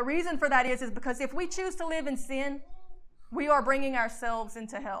 And the reason for that is because if we choose to live in sin, we are bringing ourselves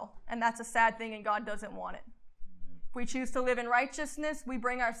into hell. And that's a sad thing, and God doesn't want it. If we choose to live in righteousness, we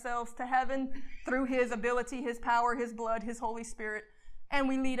bring ourselves to heaven through his ability, his power, his blood, his Holy Spirit, and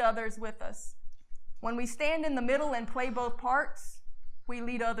we lead others with us. When we stand in the middle and play both parts, we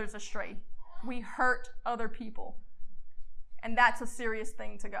lead others astray. We hurt other people. And that's a serious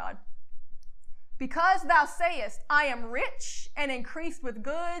thing to God. Because thou sayest, I am rich and increased with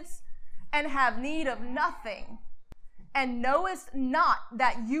goods and have need of nothing, and knowest not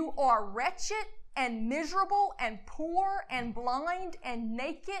that you are wretched and miserable and poor and blind and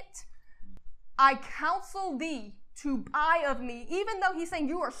naked, I counsel thee to buy of me. Even though he's saying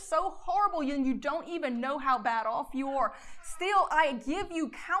you are so horrible and you don't even know how bad off you are, still I give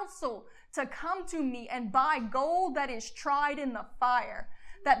you counsel to come to me and buy gold that is tried in the fire,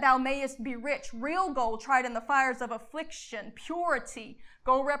 that thou mayest be rich. Real gold tried in the fires of affliction, purity.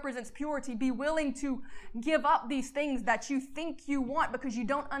 Gold represents purity. Be willing to give up these things that you think you want because you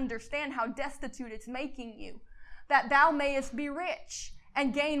don't understand how destitute it's making you. That thou mayest be rich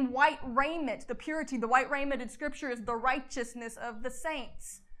and gain white raiment. The purity, the white raiment in Scripture is the righteousness of the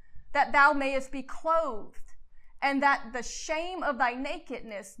saints. That thou mayest be clothed, and that the shame of thy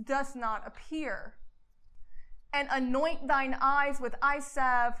nakedness does not appear. And anoint thine eyes with eye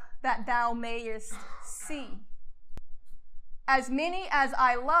salve, that thou mayest see. As many as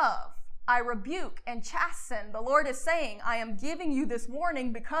I love, I rebuke and chasten. The Lord is saying, I am giving you this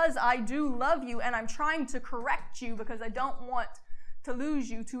warning because I do love you, and I'm trying to correct you because I don't want to lose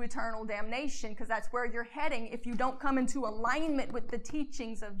you to eternal damnation, because that's where you're heading if you don't come into alignment with the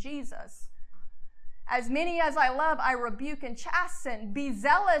teachings of Jesus. As many as I love, I rebuke and chasten. Be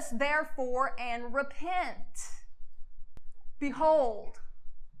zealous, therefore, and repent. Behold,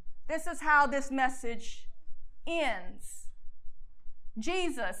 this is how this message ends.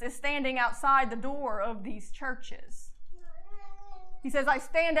 Jesus is standing outside the door of these churches. He says, I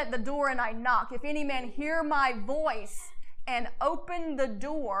stand at the door and I knock. If any man hear my voice and open the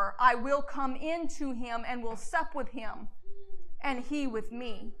door, I will come into him and will sup with him, and he with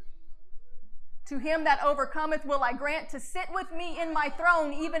me. To him that overcometh will I grant to sit with me in my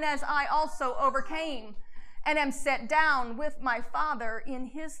throne, even as I also overcame, and am set down with my Father in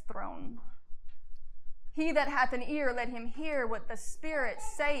his throne. He that hath an ear, let him hear what the Spirit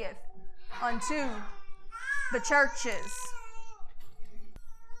saith unto the churches.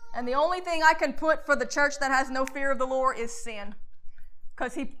 And the only thing I can put for the church that has no fear of the Lord is sin,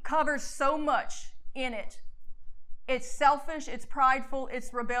 because he covers so much in it. It's selfish, it's prideful,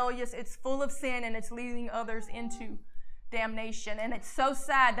 it's rebellious, it's full of sin, and it's leading others into damnation. And it's so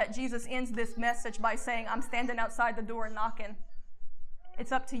sad that Jesus ends this message by saying, I'm standing outside the door and knocking.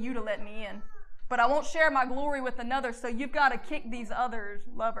 It's up to you to let me in. But I won't share my glory with another, so you've got to kick these other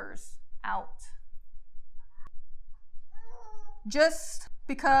lovers out. Just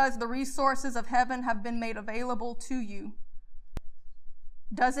because the resources of heaven have been made available to you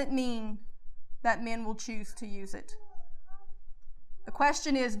doesn't mean that men will choose to use it. The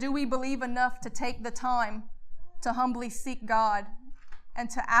question is, do we believe enough to take the time to humbly seek God and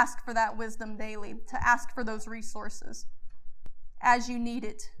to ask for that wisdom daily, to ask for those resources as you need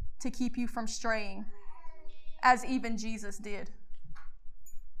it to keep you from straying, as even Jesus did?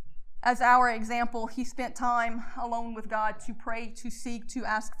 As our example, he spent time alone with God to pray, to seek, to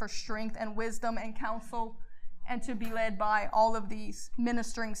ask for strength and wisdom and counsel, and to be led by all of these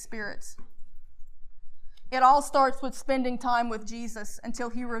ministering spirits. It all starts with spending time with Jesus until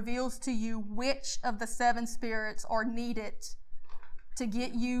he reveals to you which of the 7 spirits are needed to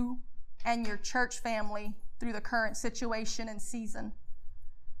get you and your church family through the current situation and season.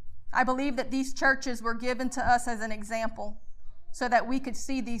 I believe that these churches were given to us as an example so that we could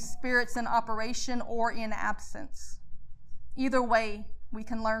see these spirits in operation or in absence. Either way, we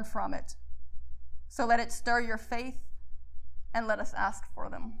can learn from it. So let it stir your faith and let us ask for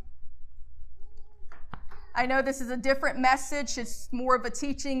them. I know this is a different message. It's more of a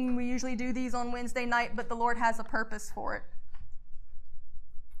teaching. We usually do these on Wednesday night, but the Lord has a purpose for it.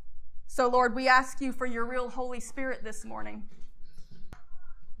 So, Lord, we ask you for your real Holy Spirit this morning.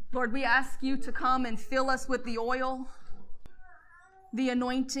 Lord, we ask you to come and fill us with the oil, the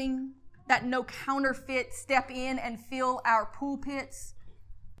anointing, that no counterfeit step in and fill our pulpits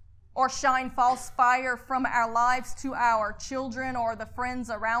or shine false fire from our lives to our children or the friends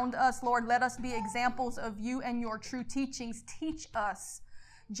around us. Lord, let us be examples of you and your true teachings. Teach us,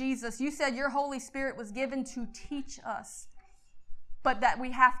 Jesus. You said your Holy Spirit was given to teach us, but that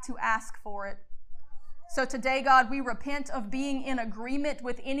we have to ask for it. So today, God, we repent of being in agreement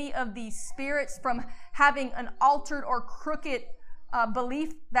with any of these spirits, from having an altered or crooked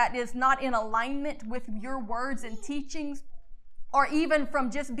belief that is not in alignment with your words and teachings, or even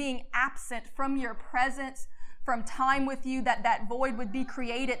from just being absent from your presence, from time with you, that void would be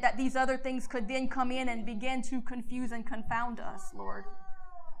created, that these other things could then come in and begin to confuse and confound us, Lord.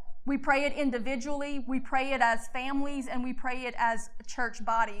 We pray it individually, we pray it as families, and we pray it as church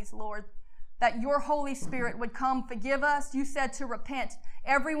bodies, Lord, that your Holy Spirit would come, forgive us. You said to repent.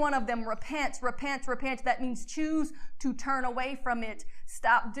 Every one of them, repent, repent, repent. That means choose to turn away from it.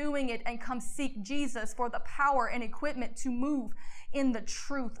 Stop doing it and come seek Jesus for the power and equipment to move in the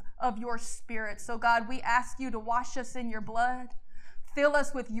truth of your Spirit. So God, we ask you to wash us in your blood. Fill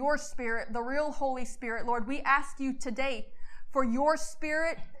us with your Spirit, the real Holy Spirit. Lord, we ask you today for your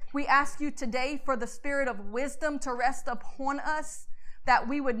Spirit. We ask you today for the Spirit of wisdom to rest upon us, that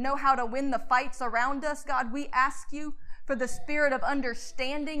we would know how to win the fights around us. God, we ask you for the spirit of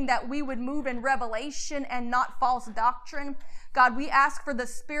understanding, that we would move in revelation and not false doctrine. God, we ask for the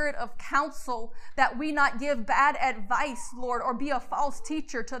spirit of counsel, that we not give bad advice, Lord, or be a false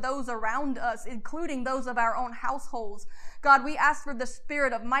teacher to those around us, including those of our own households. God, we ask for the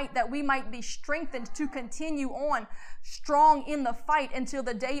spirit of might, that we might be strengthened to continue on strong in the fight until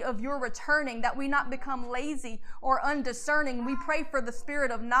the day of your returning, that we not become lazy or undiscerning. We pray for the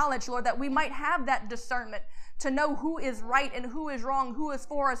spirit of knowledge, Lord, that we might have that discernment to know who is right and who is wrong, who is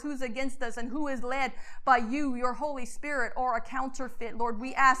for us, who's against us, and who is led by you, your Holy Spirit, or a counterfeit. Lord,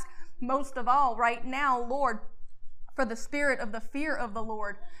 we ask most of all right now, Lord, for the spirit of the fear of the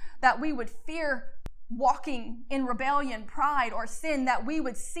Lord, that we would fear walking in rebellion, pride, or sin, that we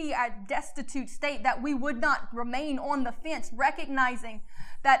would see our destitute state, that we would not remain on the fence, recognizing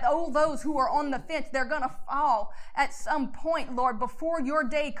that all those who are on the fence, they're going to fall at some point, Lord. Before your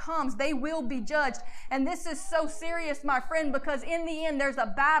day comes, they will be judged. And this is so serious, my friend, because in the end, there's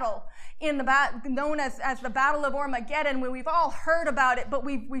a battle known as the Battle of Armageddon, where we've all heard about it, but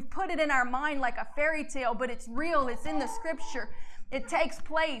we've put it in our mind like a fairy tale, but it's real. It's in the scripture. It takes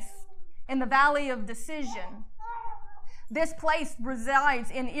place in the Valley of Decision. This place resides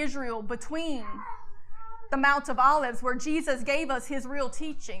in Israel between the Mount of Olives, where Jesus gave us his real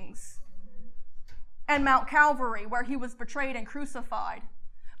teachings, and Mount Calvary, where he was betrayed and crucified.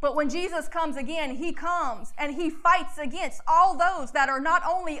 But when Jesus comes again, he comes and he fights against all those that are not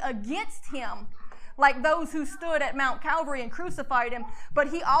only against him, like those who stood at Mount Calvary and crucified him, but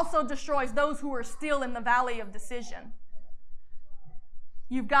he also destroys those who are still in the Valley of Decision.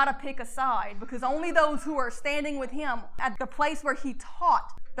 You've got to pick a side, because only those who are standing with him at the place where he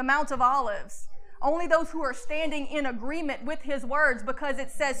taught, the Mount of Olives, only those who are standing in agreement with his words, because it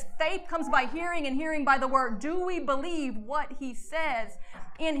says faith comes by hearing and hearing by the word. Do we believe what he says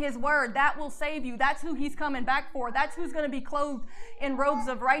in his word? That will save you. That's who he's coming back for. That's who's going to be clothed in robes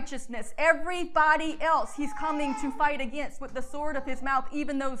of righteousness. Everybody else he's coming to fight against with the sword of his mouth,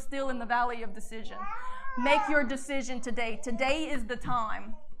 even those still in the Valley of Decision. Make your decision today. Today is the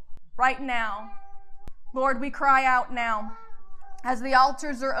time. Right now. Lord, we cry out now. As the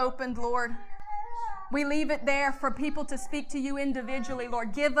altars are opened, Lord, we leave it there for people to speak to you individually,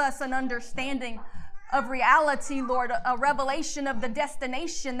 Lord. Give us an understanding of reality, Lord, a revelation of the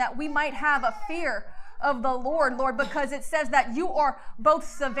destination, that we might have a fear of the Lord, Lord, because it says that you are both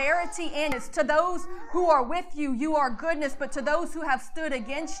severity and goodness. To those who are with you, you are goodness, but to those who have stood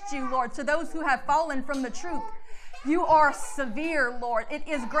against you, Lord, to those who have fallen from the truth, you are severe, Lord. It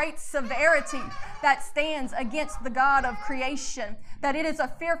is great severity that stands against the God of creation, that it is a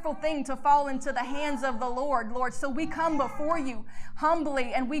fearful thing to fall into the hands of the Lord, Lord. So we come before you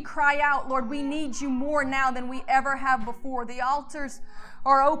humbly and we cry out, Lord, we need you more now than we ever have before. The altars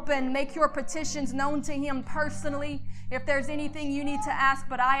are open. Make your petitions known to him personally. If there's anything you need to ask,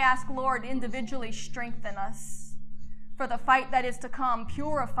 but I ask, Lord, individually strengthen us for the fight that is to come.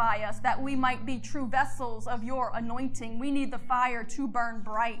 Purify us that we might be true vessels of your anointing. We need the fire to burn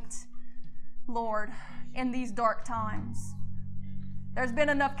bright, Lord, in these dark times. There's been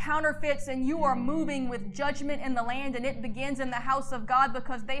enough counterfeits, and you are moving with judgment in the land, and it begins in the house of God,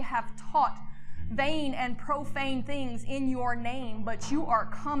 because they have taught vain and profane things in your name. But you are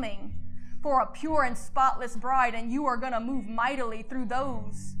coming for a pure and spotless bride, and you are going to move mightily through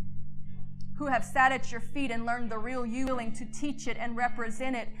those who have sat at your feet and learned the real you, willing to teach it and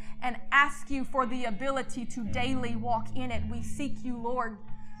represent it and ask you for the ability to daily walk in it. We seek you, Lord.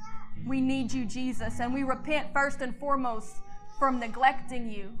 We need you, Jesus, and we repent first and foremost from neglecting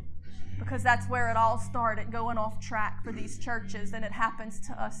you, because that's where it all started, going off track for these churches, and it happens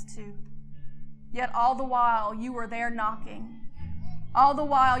to us too. Yet all the while you were there knocking. All the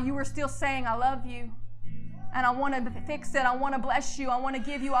while you were still saying, I love you. And I want to fix it. I want to bless you. I want to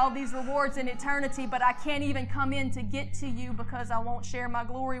give you all these rewards in eternity, but I can't even come in to get to you because I won't share my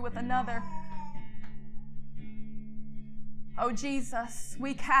glory with another. Oh, Jesus,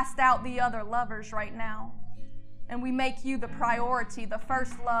 we cast out the other lovers right now, and we make you the priority, the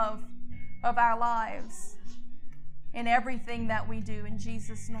first love of our lives in everything that we do. In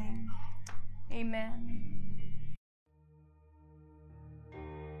Jesus' name, amen.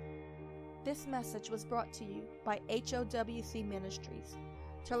 This message was brought to you by HOWC Ministries.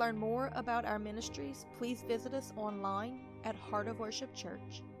 To learn more about our ministries, please visit us online at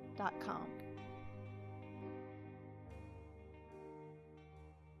heartofworshipchurch.com.